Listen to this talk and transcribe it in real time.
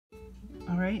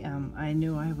Alright, I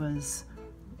knew I was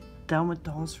done with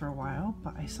dolls for a while,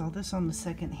 but I saw this on the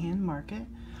secondhand market.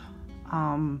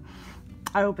 I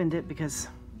opened it because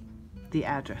the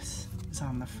address is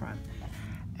on the front.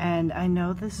 And I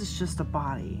know this is just a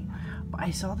body, but I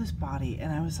saw this body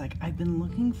and I was like, I've been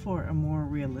looking for a more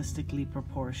realistically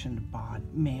proportioned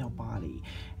male body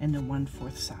in the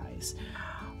 1/4 size.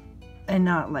 And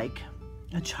not like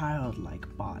a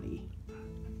childlike body.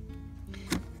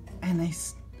 And I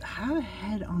have a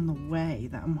head on the way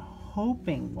that I'm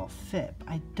hoping will fit.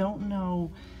 I don't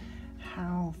know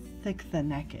how thick the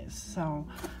neck is, so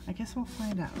I guess we'll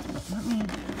find out. But let me...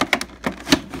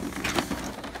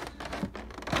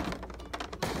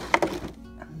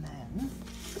 And then...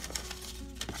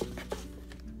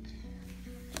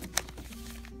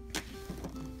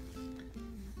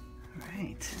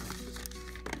 Alright.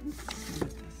 Let's see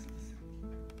what this is.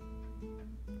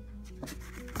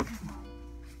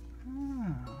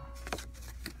 Oh.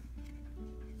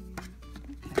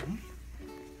 Okay.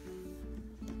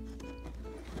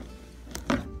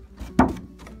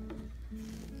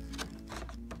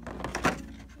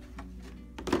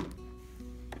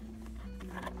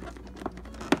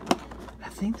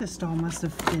 I think this doll must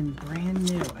have been brand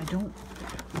new. I don't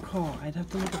recall. I'd have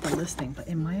to look at the listing, but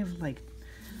it might have like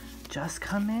just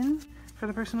come in for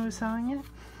the person who was selling it,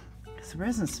 because the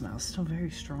resin smell is still very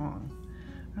strong.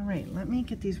 All right, let me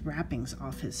get these wrappings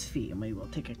off his feet and we will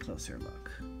take a closer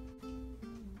look.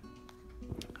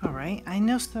 All right, I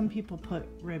know some people put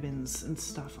ribbons and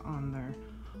stuff on their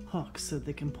hooks so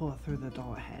they can pull it through the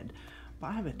doll head, but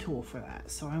I have a tool for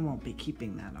that, so I won't be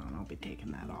keeping that on. I'll be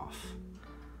taking that off.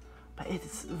 But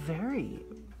it's very,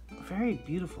 very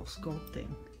beautiful sculpting.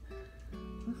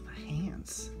 Look at the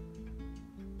hands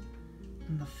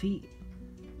and the feet.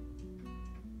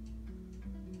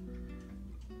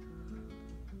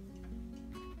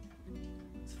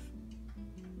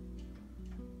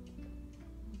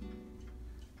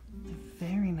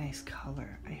 Very nice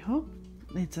color. I hope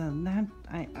it's a not.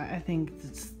 I think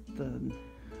it's the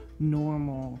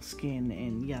normal skin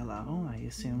in yellow. I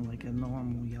assume like a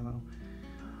normal yellow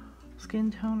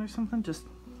skin tone or something. Just,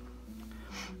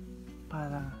 but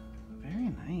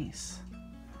very nice.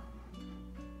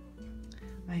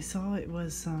 I saw it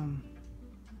was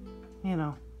you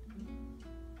know,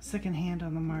 secondhand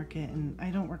on the market, and I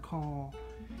don't recall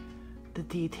the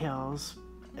details.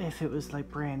 If it was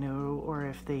like brand new or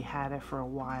if they had it for a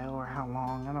while or how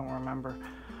long, I don't remember.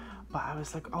 But I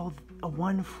was like, oh, a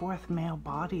 1/4 male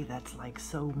body that's like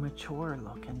so mature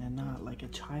looking and not like a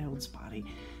child's body.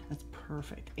 That's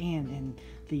perfect. And in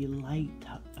the light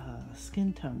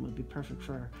skin tone would be perfect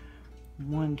for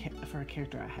a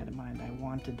character I had in mind I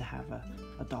wanted to have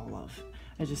a doll of.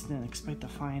 I just didn't expect to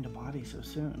find a body so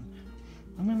soon.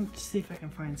 I'm going to see if I can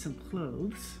find some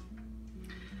clothes.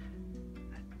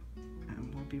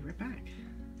 We'll be right back.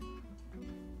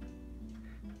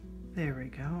 There we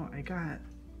go. I got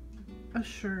a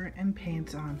shirt and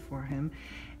pants on for him.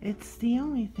 It's the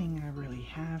only thing I really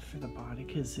have for the body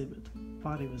because the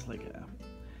body was like a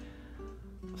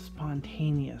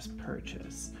spontaneous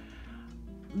purchase.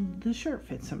 The shirt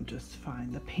fits him just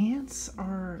fine. The pants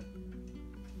are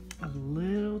a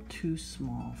little too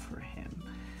small for him.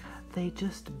 They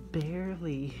just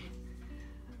barely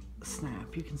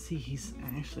snap. You can see he's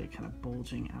actually kind of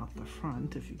bulging out the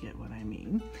front, if you get what I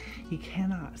mean. He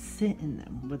cannot sit in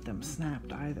them with them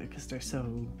snapped either because they're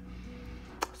so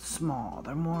small.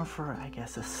 They're more for, I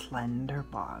guess, a slender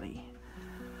body.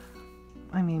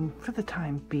 I mean, for the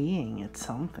time being, it's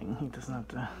something. He doesn't have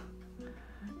to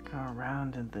go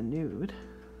around in the nude.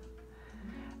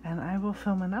 And I will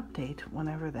film an update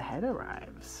whenever the head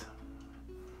arrives.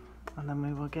 And then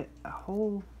we will get a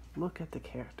whole look at the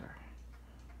character.